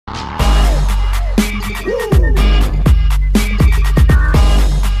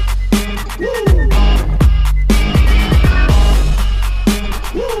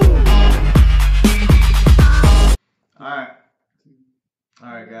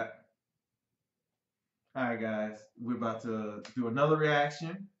Alright guys, we're about to do another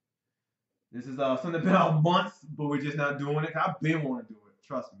reaction. This is something that's been out months, but we're just not doing it. I've been wanting to do it,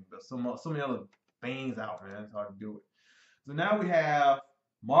 trust me. But so many other things out, man. It's hard to do it. So now we have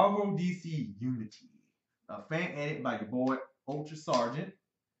Marvel DC Unity, a fan edit by your boy Ultra Sergeant.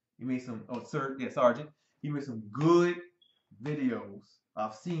 He made some Sergeant. He made some good videos.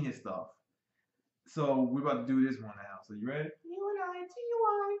 I've seen his stuff. So we're about to do this one now. So you ready? UNITY,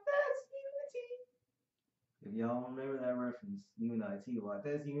 that's Unity. If y'all remember that reference, UNITY,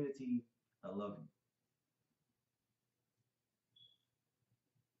 that's Unity. I love you.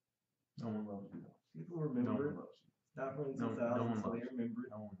 No one loves you. People remember. No one loves you. Not from 2000, no one so loves they remember.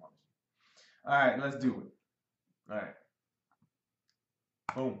 No one loves you. All right, let's do it. All right.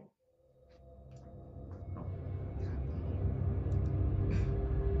 Boom.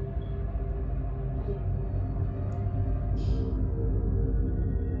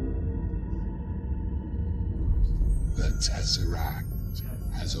 The Tesseract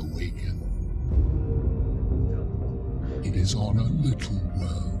has awakened. It is on a little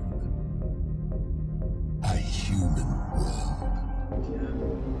world, a human world.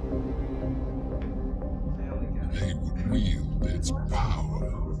 They would wield its power.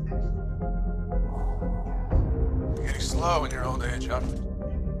 You're getting slow in your old age, huh?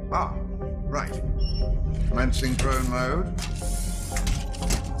 Ah, right. Commencing drone mode.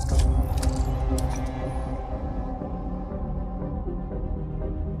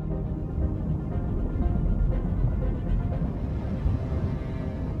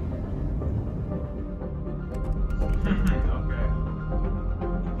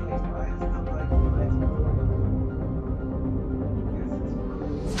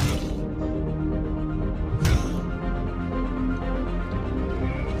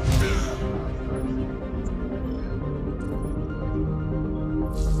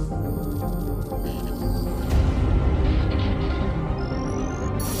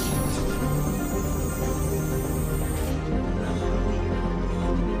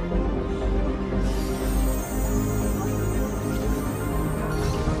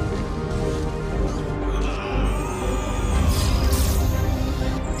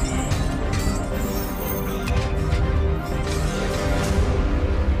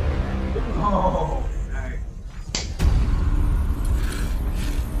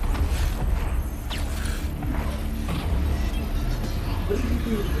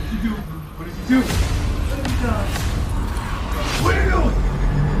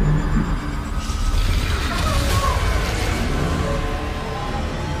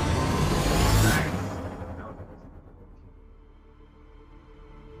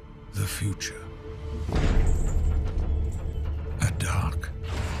 The future. A dark,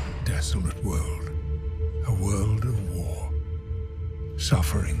 desolate world. A world of war.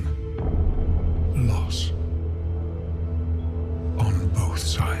 Suffering. Loss. On both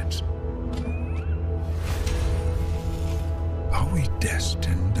sides. Are we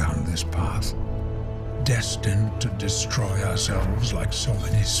destined down this path? Destined to destroy ourselves like so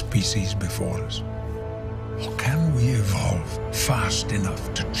many species before us? Or can we evolve fast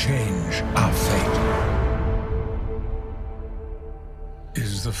enough to change our fate?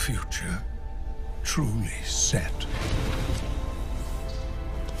 Is the future truly set?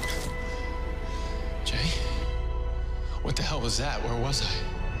 Jay? What the hell was that? Where was I?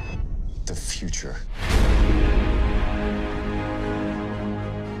 The future.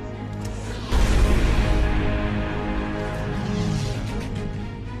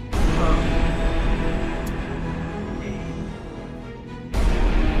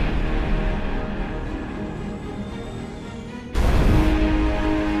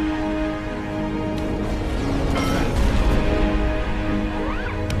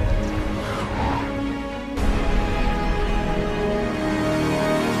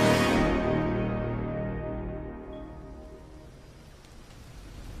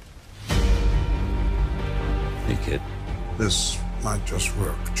 Hey, kid. This might just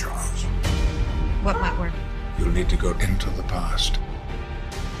work, Charles. What might work? You'll need to go into the past.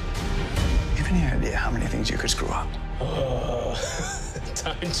 You have any idea how many things you could screw up?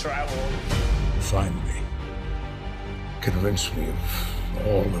 Time travel. Find me. Convince me of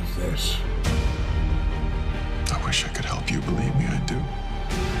all of this. I wish I could help you. Believe me, I do.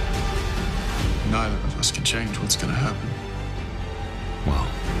 Neither of us can change what's gonna happen. Well,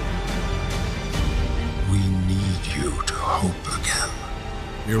 we need you to hope again.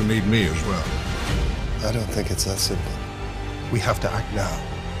 You'll need me as well. I don't think it's that simple. We have to act now.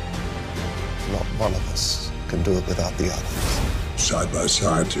 Not one of us can do it without the others. Side by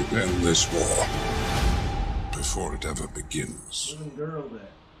side to end this war before it ever begins. Where's the girl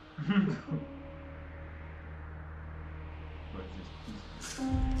at? just I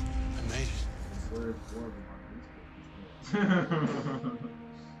made it. word of my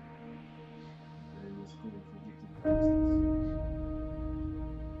school for gifted purposes.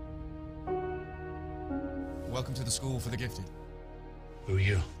 Welcome to the School for the Gifted. Who are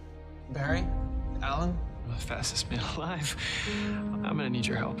you? Barry? Alan? I'm the fastest man alive. I'm gonna need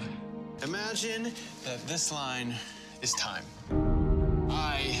your help. Imagine that this line is time.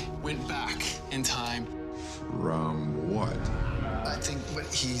 I went back in time. From what? I think what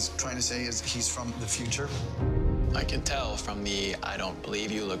he's trying to say is he's from the future. I can tell from the I don't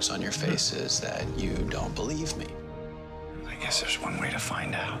believe you looks on your faces that you don't believe me. I guess there's one way to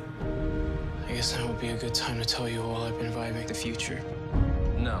find out. I guess now would be a good time to tell you all I've been vibing the future.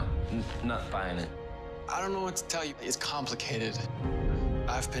 No, not buying it. I don't know what to tell you. It's complicated.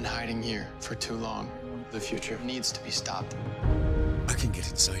 I've been hiding here for too long. The future needs to be stopped. I can get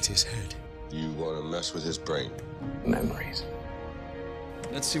inside his head. You want to mess with his brain? Memories.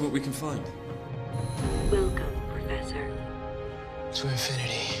 Let's see what we can find. Welcome, Professor. To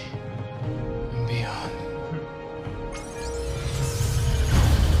infinity and beyond.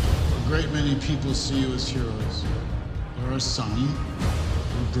 A great many people see you as heroes. There are some who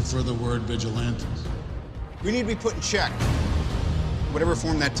prefer the word vigilantes. We need to be put in check. Whatever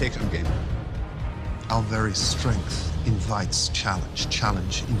form that takes, I'm game. Our very strength invites challenge.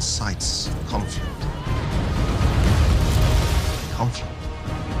 Challenge incites conflict. Conflict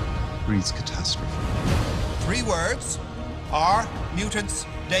breeds catastrophe. 3 words. Are mutants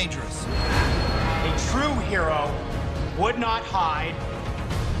dangerous? A true hero would not hide.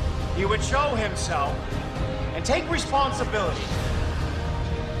 He would show himself and take responsibility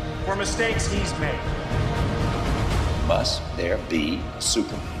for mistakes he's made. Must there be a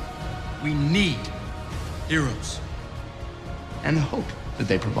Superman? We need heroes. And the hope that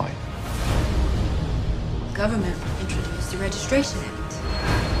they provide. Government introduced the registration act.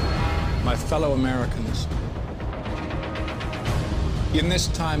 My fellow Americans, in this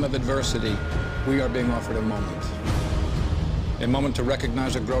time of adversity, we are being offered a moment. A moment to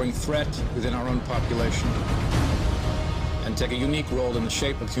recognize a growing threat within our own population and take a unique role in the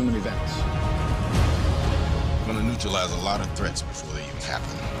shape of human events. We're going to neutralize a lot of threats before they even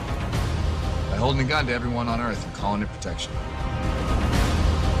happen. By holding a gun to everyone on Earth and calling it protection.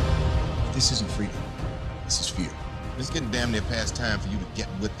 This isn't freedom. This is fear. It's getting damn near past time for you to get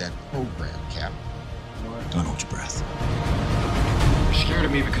with that program, Cap. Don't hold your breath. You're scared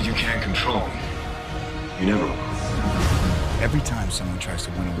of me because you can't control me. You never will. Every time someone tries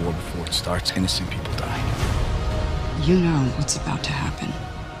to win a war before it starts, innocent people die. You know what's about to happen.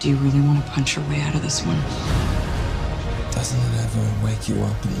 Do you really want to punch your way out of this one? Doesn't it ever wake you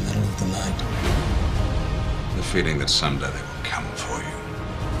up in the middle of the night? The feeling that someday they will come for you.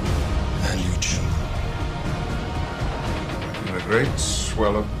 And you, Jim. And a great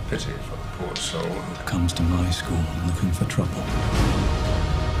swell of pity for the poor soul who Comes to my school looking for trouble.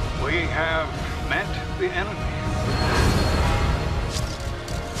 We have met the enemy.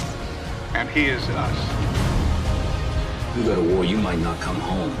 And he is us. You go to war, you might not come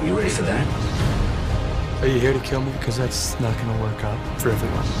home. You ready for that? Are you here to kill me? Because that's not going to work out for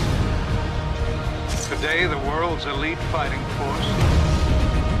everyone. Today, the world's elite fighting force.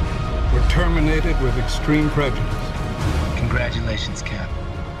 We're terminated with extreme prejudice. Congratulations, Cap.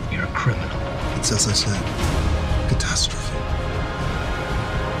 You're a criminal. It's as I said, catastrophe.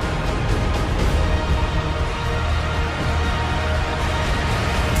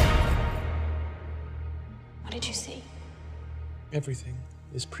 What did you see? Everything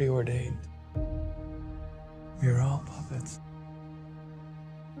is preordained. We're all puppets.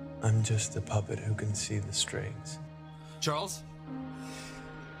 I'm just a puppet who can see the strings. Charles?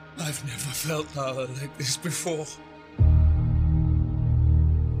 I've never felt power like this before.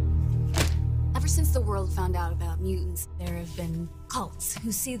 Ever since the world found out about mutants, there have been cults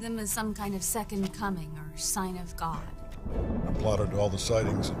who see them as some kind of second coming or sign of God. I plotted all the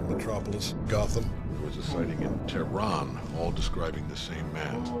sightings in Metropolis, Gotham. There was a sighting in Tehran, all describing the same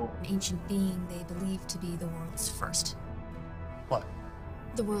man. An ancient being they believe to be the world's first. What?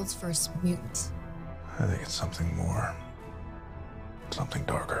 The world's first mutant. I think it's something more. Something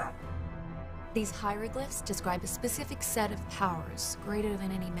darker. These hieroglyphs describe a specific set of powers greater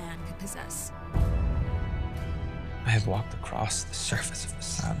than any man could possess. I have walked across the surface of the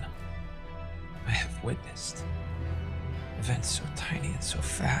sun. I have witnessed events so tiny and so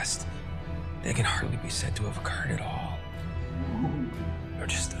fast, they can hardly be said to have occurred at all. You're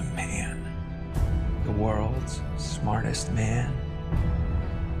just a man. The world's smartest man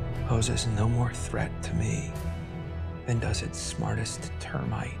poses no more threat to me than does its smartest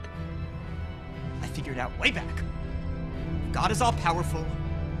termite. I figured out way back. God is all powerful,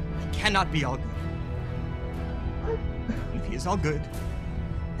 he cannot be all good. If he is all good,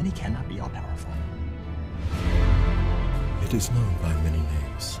 then he cannot be all powerful. It is known by many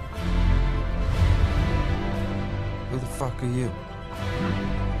names. Who the fuck are you?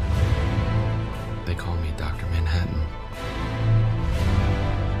 They call me Dr. Manhattan.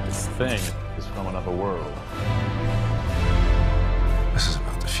 This thing is from another world. This is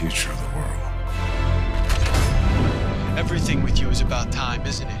about the future of the world. Everything with you is about time,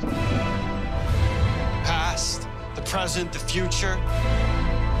 isn't it? Past, the present, the future.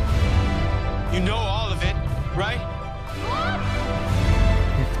 You know all of it, right?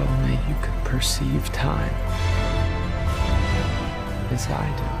 If only you could perceive time as I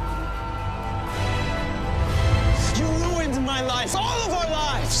do. You ruined my life, all of our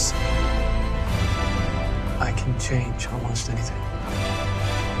lives! I can change almost anything.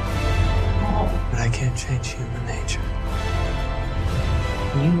 But I can't change human nature.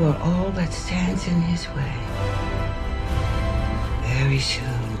 You are all that stands in his way. Very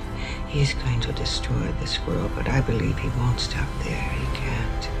soon, he is going to destroy this world, but I believe he won't stop there. He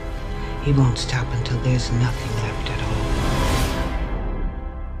can't. He won't stop until there's nothing left at all.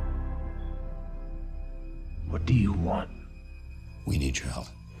 What do you want? We need your help.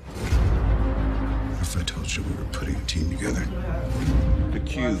 What if I told you we were putting a team together? The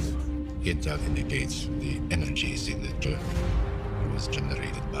cube. It indicates the energy signature. It was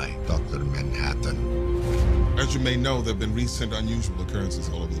generated by Dr. Manhattan. As you may know, there have been recent unusual occurrences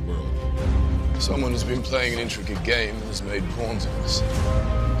all over the world. Someone has been playing an intricate game and has made pawns of us.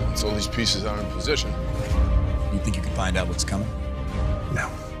 Once all these pieces are in position. You think you can find out what's coming? No.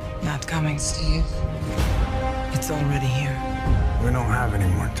 Not coming, Steve. It's already here. We don't have any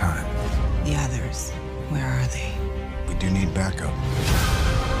more time. The others, where are they? We do need backup.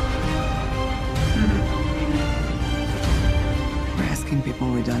 We're asking people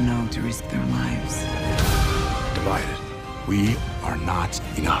we don't know to risk their lives. Divided. We are not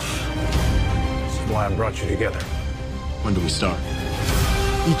enough. This is why I brought you together. When do we start?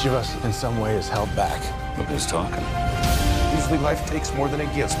 Each of us, in some way, is held back. Nobody's talking. Usually life takes more than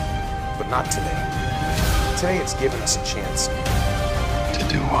it gives, but not today. Today it's given us a chance. To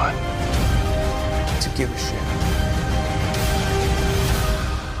do what? To give a shit.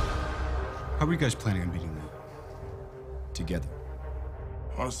 How are you guys planning on beating that? Together.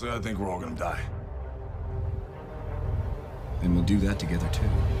 Honestly, I think we're all gonna die. And we'll do that together, too.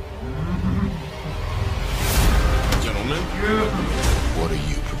 Gentlemen, What are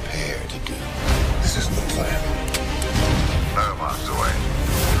you prepared to do? This isn't the plan. No, Master Wayne.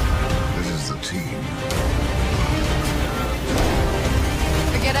 This is the team.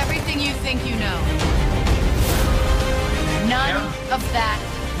 Forget everything you think you know. None of that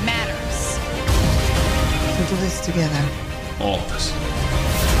matters. We'll do this together. All of us.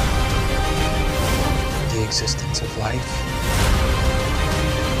 The existence of life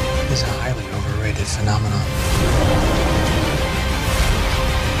is a highly overrated phenomenon.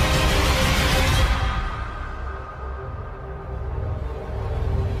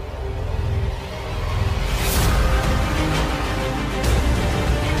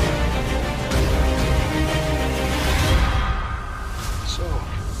 So,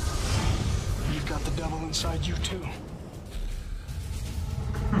 you've got the devil inside you too.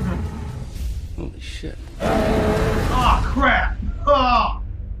 Holy shit. Oh, crap.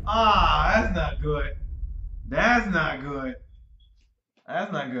 That's not good. That's not good.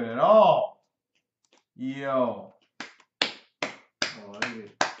 That's not good at all. Yo. Oh, I get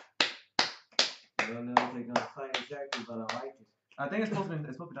it. I don't know if they're gonna fight exactly, but I like it. I think it's supposed to be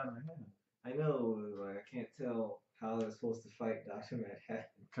done in Manhattan. I know, like I can't tell how they're supposed to fight Dr. Manhattan.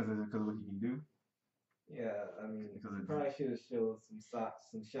 Because of what he can do. Yeah, I mean, Because they probably should have showed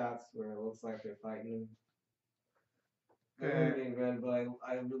some shots where it looks like they're fighting him. Getting ready, but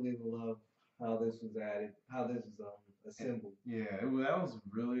I really love how this was added, how this was assembled. Yeah, that was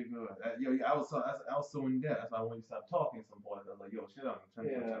really good. I was so in depth. That's why when you stopped talking at some point, I was like, yo, shit, I'm trying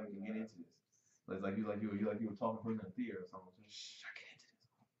to get into this. So it's like you were talking from the theater or something. Shh, I get into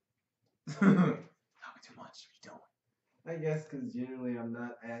this. Talking too much. What are you doing? I guess because generally I'm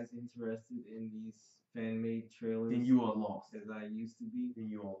not as interested in these fan-made trailers. Then you are lost. As I used to be. Then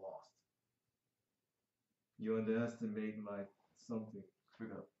you are lost. You underestimate my something.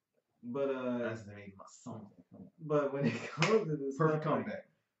 Straight up. But underestimate my something. But when it comes to this perfect stuff comeback.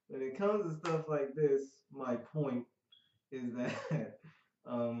 When it comes to stuff like this, my point is that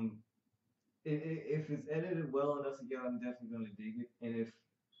if it's edited well enough together, I'm definitely gonna dig it. And if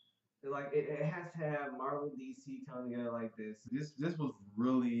like it has to have Marvel DC come together like this. This was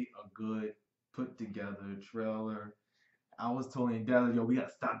really a good put together trailer. I was totally in doubt. Yo, we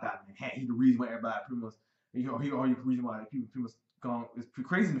gotta stop that Manhattan. He's the reason why everybody pretty much, he the reason why people pretty much gone. It's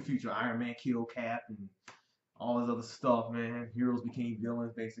crazy in the future. Iron Man killed Cap and all this other stuff, man. Heroes became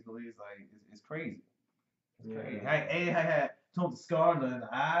villains, basically. It's like it's crazy. It's crazy. I had told the scar in the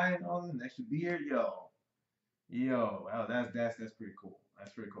eye and all that, and extra beard. Yo, that's pretty cool.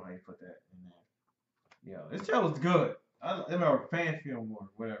 That's pretty cool how you put that in there. Yo, this show was good. I remember fan film or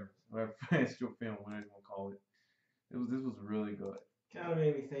whatever fan film, whatever you want to call it. This was really good. Kind of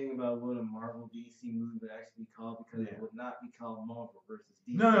made me think about what a Marvel DC movie would actually be called, because it would not be called Marvel versus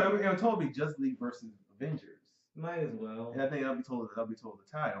DC. No, it would totally be Justice League versus Avengers. Might as well. And I think I'll be told the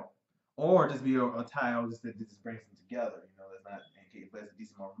title, or just be a title that just brings them together. You know, that's not but it's a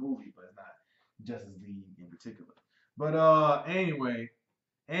decent Marvel movie, but it's not Justice League in particular. But anyway,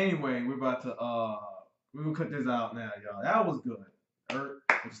 we're about to we're gonna cut this out now, y'all. That was good.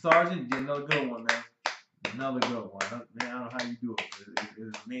 Sergeant did another good one, man. Another good one. Man, I don't know how you do it. It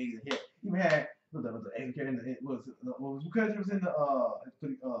was amazing hit. Even had who character was in the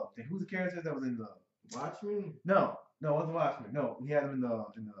who's the character that was in the Watchmen? No, it wasn't Watchmen. No, he had him in the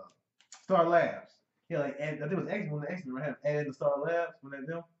Star Labs. Yeah, like I think it was X-Men. When the X-Men had added the Star Labs when they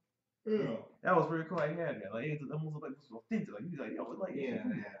them. Yeah. That was pretty cool. Like, he had that. Like, it almost like it was authentic. Like, you was like, yo, it's like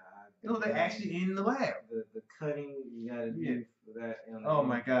it was like actually in the lab. The cutting you gotta do for that. Oh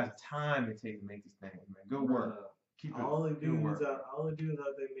my gosh, time it takes to make these things, man. Good work. Keep it. All the dudes out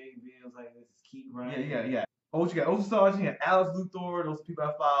there making videos like this is keep grinding. Yeah. Oh, you got Ultra Sergeant, you got Alex Luthor, those people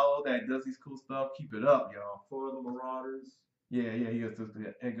I follow that does these cool stuff. Keep it up, y'all. For the Marauders. Yeah, he does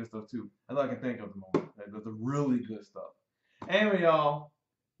good stuff too. That's all I can think of at the moment. That's the really good stuff. Anyway, y'all,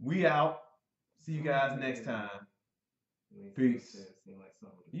 we out. See you guys next time. Peace.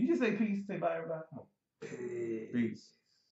 You just say peace. Say bye, everybody. Come on. Peace.